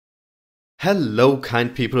Hello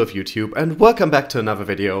kind people of YouTube and welcome back to another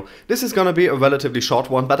video. This is gonna be a relatively short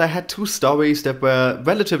one, but I had two stories that were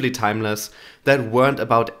relatively timeless, that weren't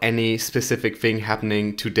about any specific thing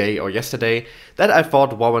happening today or yesterday, that I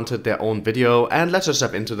thought warranted their own video, and let's just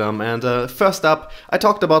jump into them. And first up, I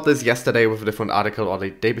talked about this yesterday with a different article, or the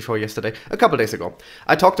day before yesterday, a couple days ago.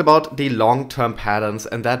 I talked about the long-term patterns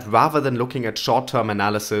and that rather than looking at short-term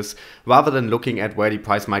analysis, rather than looking at where the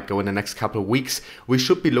price might go in the next couple of weeks, we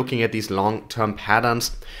should be looking at these long-term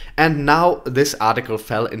patterns. And now this article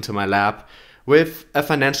fell into my lap with a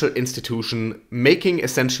financial institution making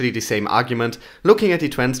essentially the same argument, looking at the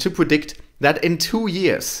trends to predict that in 2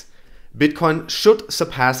 years, Bitcoin should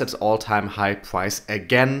surpass its all-time high price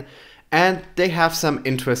again. And they have some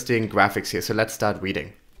interesting graphics here, so let's start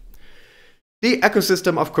reading. The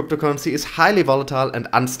ecosystem of cryptocurrency is highly volatile and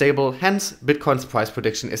unstable, hence Bitcoin's price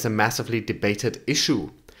prediction is a massively debated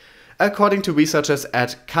issue. According to researchers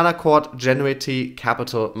at Canaccord Genuity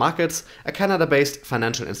Capital Markets, a Canada-based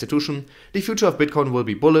financial institution, the future of Bitcoin will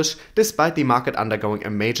be bullish despite the market undergoing a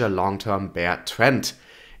major long-term bear trend.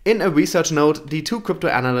 In a research note, the two crypto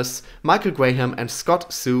analysts, Michael Graham and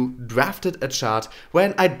Scott Su, drafted a chart where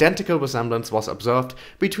an identical resemblance was observed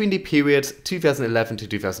between the periods 2011 to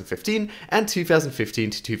 2015 and 2015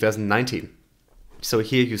 to 2019. So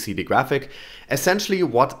here you see the graphic. Essentially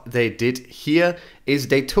what they did here is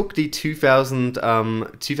they took the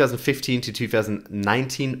 2015 to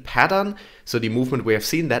 2019 pattern, so the movement we have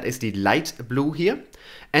seen, that is the light blue here,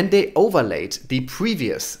 and they overlaid the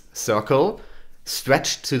previous circle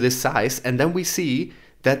stretched to this size, and then we see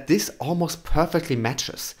that this almost perfectly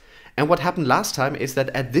matches. And what happened last time is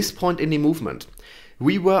that at this point in the movement,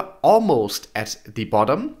 we were almost at the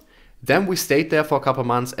bottom. Then we stayed there for a couple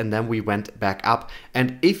months and then we went back up.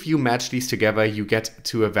 And if you match these together, you get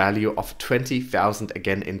to a value of 20,000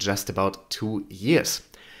 again in just about 2 years.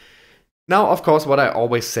 Now, of course, what I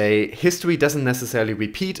always say, history doesn't necessarily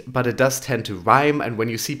repeat, but it does tend to rhyme. And when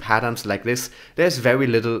you see patterns like this, there's very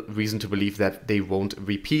little reason to believe that they won't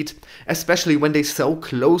repeat, especially when they so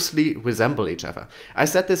closely resemble each other. I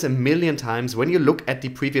said this a million times. When you look at the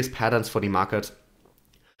previous patterns for the market,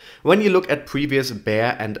 when you look at previous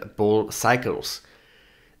bear and bull cycles,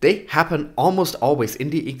 they happen almost always in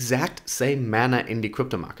the exact same manner in the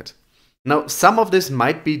crypto market. Now, some of this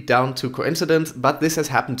might be down to coincidence, but this has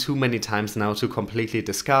happened too many times now to completely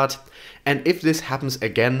discard. And if this happens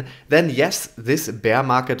again, then yes, this bear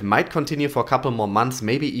market might continue for a couple more months,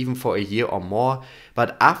 maybe even for a year or more.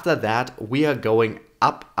 But after that, we are going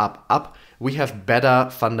up, up, up. We have better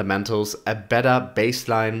fundamentals, a better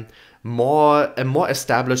baseline, a more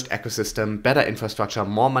established ecosystem, better infrastructure,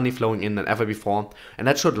 more money flowing in than ever before, and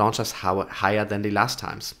that should launch us higher than the last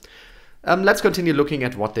times. Let's continue looking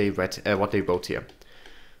at what they wrote here.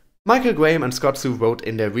 Michael Graham and Scott Su wrote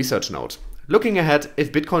in their research note, looking ahead,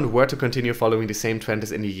 if Bitcoin were to continue following the same trend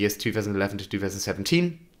as in the years 2011 to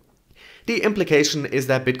 2017, the implication is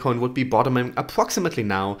that Bitcoin would be bottoming approximately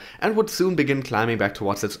now and would soon begin climbing back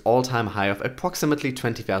towards its all-time high of approximately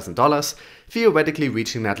 $20,000, theoretically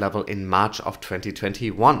reaching that level in March of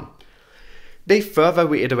 2021. They further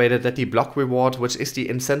reiterated that the block reward, which is the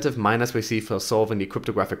incentive miners receive for solving the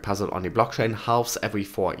cryptographic puzzle on the blockchain, halves every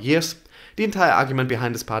 4 years. The entire argument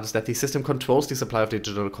behind this part is that the system controls the supply of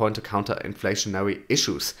digital coin to counter inflationary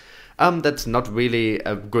issues. That's not really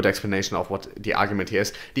a good explanation of what the argument here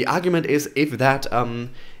is. The argument is if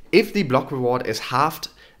the block reward is halved,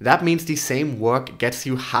 that means the same work gets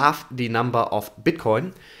you half the number of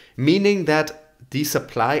Bitcoin, meaning that the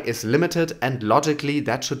supply is limited, and logically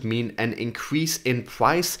that should mean an increase in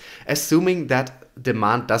price, assuming that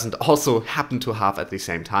demand doesn't also happen to halve at the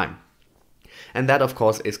same time. And that, of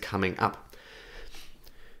course, is coming up.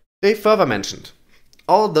 They further mentioned,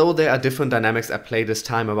 although there are different dynamics at play this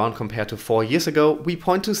time around compared to 4 years ago, we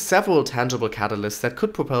point to several tangible catalysts that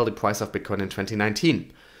could propel the price of Bitcoin in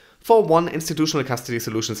 2019. For one, institutional custody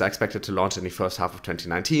solutions are expected to launch in the first half of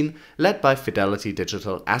 2019, led by Fidelity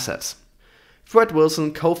Digital Assets. Fred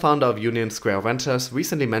Wilson, co-founder of Union Square Ventures,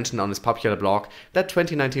 recently mentioned on his popular blog that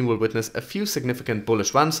 2019 will witness a few significant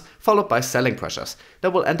bullish runs, followed by selling pressures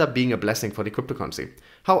that will end up being a blessing for the cryptocurrency.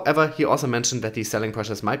 However, he also mentioned that these selling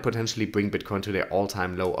pressures might potentially bring Bitcoin to their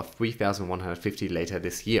all-time low of 3,150 later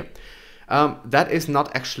this year. That is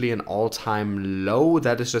not actually an all-time low,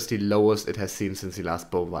 that is just the lowest it has seen since the last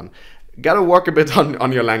bull run. Gotta work a bit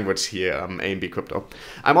on your language here, AMB Crypto.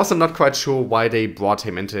 I'm also not quite sure why they brought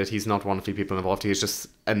him into it. He's not one of the people involved. He's just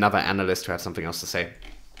another analyst who had something else to say.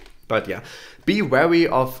 But yeah, be wary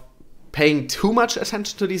of paying too much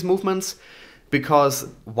attention to these movements, because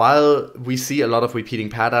while we see a lot of repeating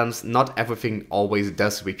patterns, not everything always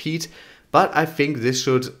does repeat. But I think this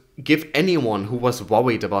should give anyone who was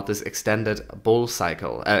worried about this extended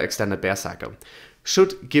extended bear cycle,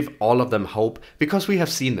 should give all of them hope, because we have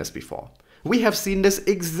seen this before. We have seen this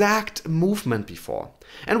exact movement before,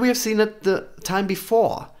 and we have seen it the time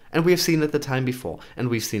before, and we have seen it the time before, and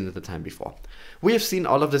we've seen it the time before. We have seen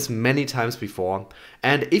all of this many times before,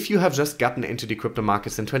 and if you have just gotten into the crypto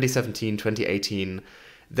markets in 2017, 2018,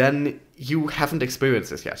 then you haven't experienced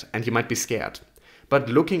this yet, and you might be scared. But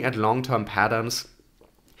looking at long-term patterns,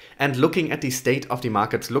 and looking at the state of the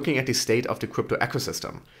markets, looking at the state of the crypto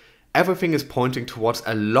ecosystem, everything is pointing towards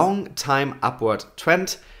a long-time upward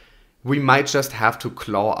trend. We might just have to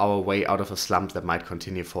claw our way out of a slump that might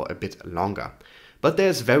continue for a bit longer. But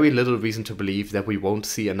there's very little reason to believe that we won't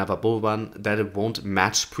see another bull run, that it won't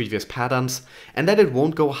match previous patterns, and that it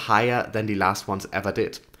won't go higher than the last ones ever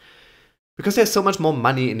did. Because there's so much more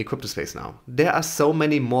money in the crypto space now. There are so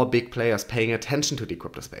many more big players paying attention to the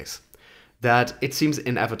crypto space that it seems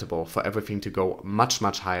inevitable for everything to go much,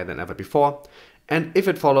 much higher than ever before. And if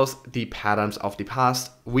it follows the patterns of the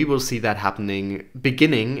past, we will see that happening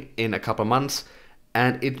beginning in a couple months,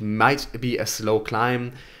 and it might be a slow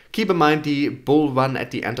climb. Keep in mind the bull run at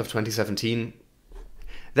the end of 2017.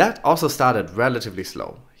 That also started relatively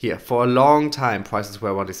slow. Here, for a long time, prices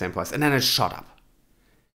were around the same price, and then it shot up.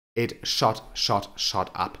 It shot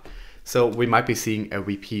up. So we might be seeing a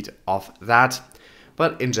repeat of that.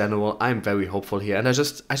 But in general, I'm very hopeful here, and I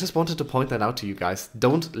just wanted to point that out to you guys.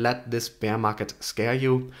 Don't let this bear market scare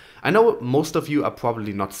you. I know most of you are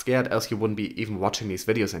probably not scared, else you wouldn't be even watching these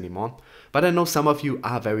videos anymore. But I know some of you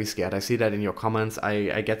are very scared. I see that in your comments.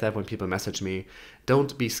 I get that when people message me.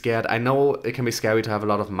 Don't be scared. I know it can be scary to have a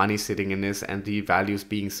lot of money sitting in this and the values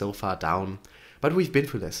being so far down. But we've been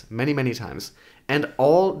through this many, many times. And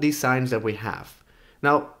all these signs that we have.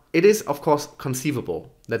 Now, it is, of course,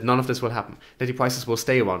 conceivable that none of this will happen, that the prices will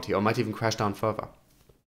stay around here or might even crash down further.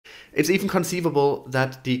 It's even conceivable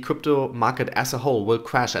that the crypto market as a whole will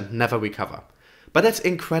crash and never recover. But that's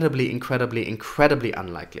incredibly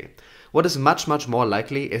unlikely. What is much, much more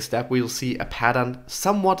likely is that we'll see a pattern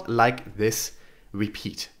somewhat like this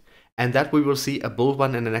repeat, and that we will see a bull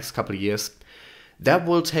run in the next couple of years. That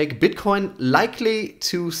will take Bitcoin likely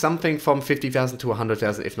to something from 50,000 to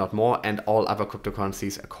 100,000, if not more, and all other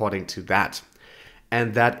cryptocurrencies according to that.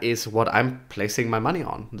 And that is what I'm placing my money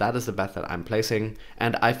on. That is the bet that I'm placing,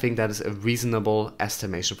 and I think that is a reasonable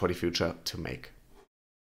estimation for the future to make.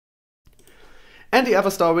 And the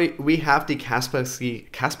other story, we have the Kaspersky.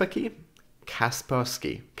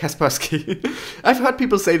 I've heard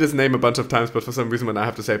people say this name a bunch of times, but for some reason when I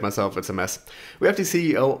have to say it myself, it's a mess. We have the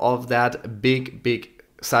CEO of that big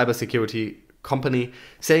cybersecurity company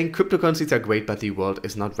saying cryptocurrencies are great, but the world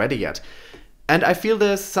is not ready yet. And I feel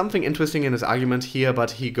there's something interesting in his argument here,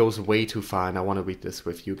 but he goes way too far, and I want to read this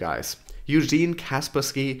with you guys. Eugene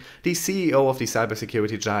Kaspersky, the CEO of the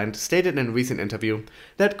cybersecurity giant, stated in a recent interview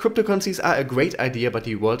that cryptocurrencies are a great idea, but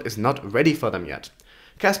the world is not ready for them yet.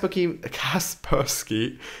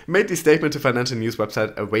 Kaspersky made the statement to financial news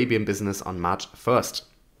website Arabian Business on March 1st.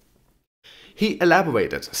 He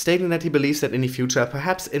elaborated, stating that he believes that in the future,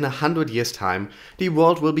 perhaps in 100 years' time, the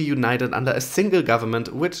world will be united under a single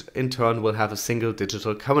government, which in turn will have a single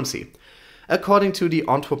digital currency. According to the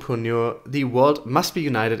entrepreneur, the world must be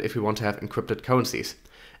united if we want to have encrypted currencies.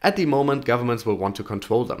 At the moment, governments will want to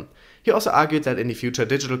control them. He also argued that in the future,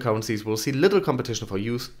 digital currencies will see little competition for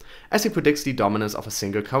use, as he predicts the dominance of a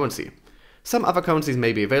single currency. Some other currencies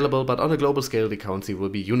may be available, but on a global scale, the currency will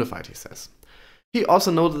be unified, he says. He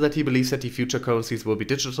also noted that he believes that the future currencies will be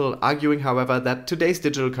digital, arguing, however, that today's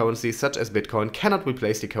digital currencies, such as Bitcoin, cannot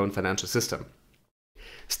replace the current financial system.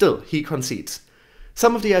 Still, he concedes.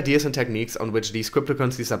 Some of the ideas and techniques on which these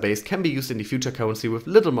cryptocurrencies are based can be used in the future currency with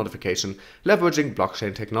little modification, leveraging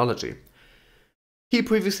blockchain technology. He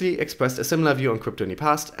previously expressed a similar view on crypto in the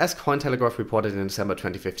past. As Cointelegraph reported in December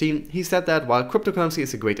 2015, he said that while cryptocurrency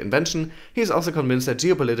is a great invention, he is also convinced that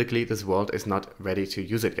geopolitically this world is not ready to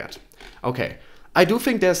use it yet. Okay, I do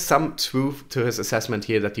think there's some truth to his assessment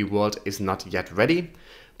here that the world is not yet ready,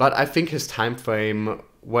 but I think his time frame,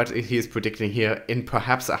 what he is predicting here, in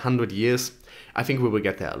perhaps 100 years, I think we will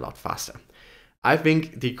get there a lot faster. I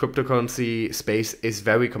think the cryptocurrency space is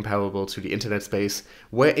very comparable to the internet space,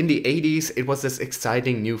 where in the 80s it was this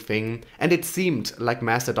exciting new thing, and it seemed like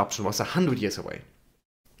mass adoption was 100 years away.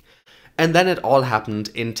 And then it all happened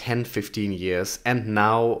in 10-15 years, and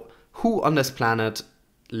now who on this planet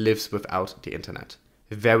lives without the internet?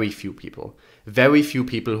 Very few people. Very few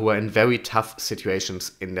people who are in very tough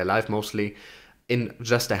situations in their life, mostly in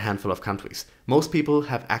just a handful of countries. Most people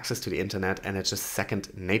have access to the internet, and it's just second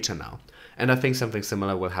nature now. And I think something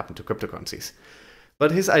similar will happen to cryptocurrencies. But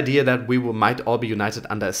his idea that we might all be united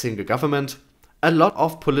under a single government, a lot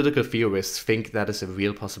of political theorists think that is a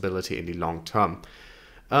real possibility in the long term.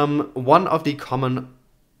 One of the common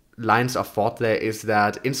lines of thought there is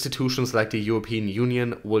that institutions like the European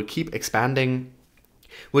Union will keep expanding,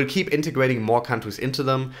 will keep integrating more countries into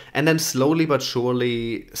them, and then slowly but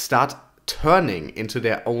surely start turning into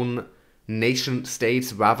their own nation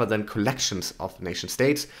states rather than collections of nation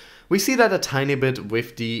states. We see that a tiny bit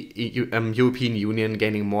with the European Union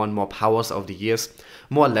gaining more and more powers over the years,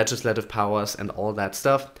 more legislative powers and all that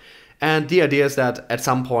stuff. And the idea is that at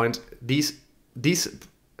some point these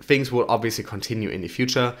things will obviously continue in the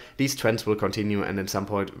future. These trends will continue and at some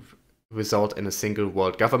point result in a single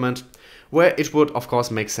world government, where it would of course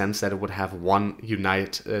make sense that it would have one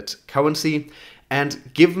united currency.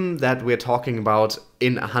 And given that we're talking about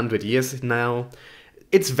in 100 years now,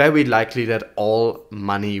 it's very likely that all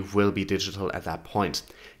money will be digital at that point.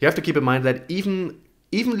 You have to keep in mind that even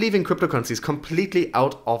leaving cryptocurrencies completely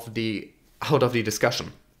out of the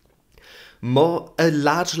discussion, a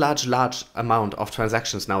large amount of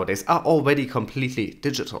transactions nowadays are already completely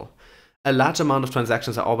digital. A large amount of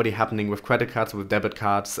transactions are already happening with credit cards, with debit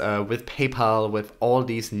cards, with PayPal, with all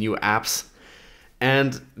these new apps.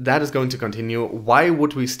 And that is going to continue. Why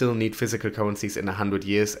would we still need physical currencies in 100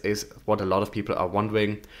 years is what a lot of people are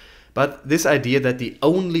wondering. But this idea that the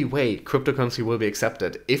only way cryptocurrency will be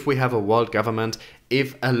accepted if we have a world government,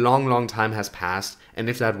 if a long time has passed, and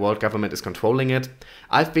if that world government is controlling it,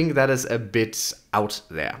 I think that is a bit out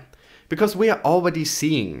there. Because we are already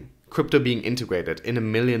seeing crypto being integrated in a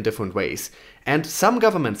million different ways. And some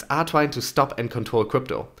governments are trying to stop and control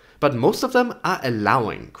crypto, but most of them are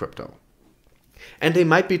allowing crypto. And they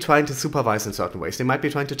might be trying to supervise in certain ways, they might be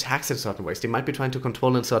trying to tax in certain ways, they might be trying to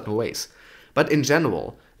control in certain ways. But in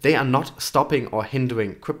general, they are not stopping or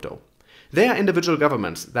hindering crypto. There are individual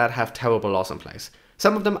governments that have terrible laws in place.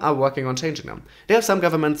 Some of them are working on changing them. There are some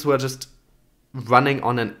governments who are just running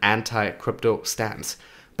on an anti-crypto stance.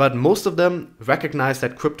 But most of them recognize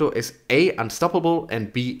that crypto is A, unstoppable,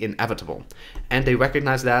 and B, inevitable. And they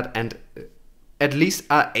recognize that and at least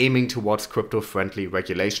are aiming towards crypto-friendly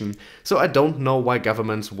regulation. So I don't know why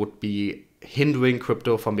governments would be hindering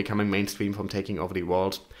crypto from becoming mainstream, from taking over the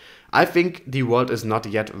world. I think the world is not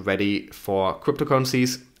yet ready for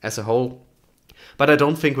cryptocurrencies as a whole, but I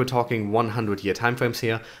don't think we're talking 100-year timeframes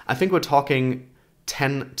here. I think we're talking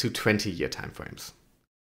 10 to 20-year timeframes.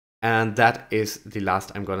 And that is the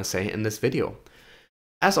last I'm gonna say in this video.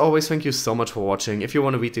 As always, thank you so much for watching. If you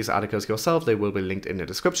want to read these articles yourself, they will be linked in the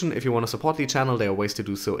description. If you want to support the channel, there are ways to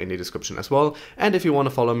do so in the description as well. And if you want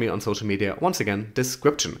to follow me on social media, once again,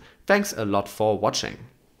 description. Thanks a lot for watching.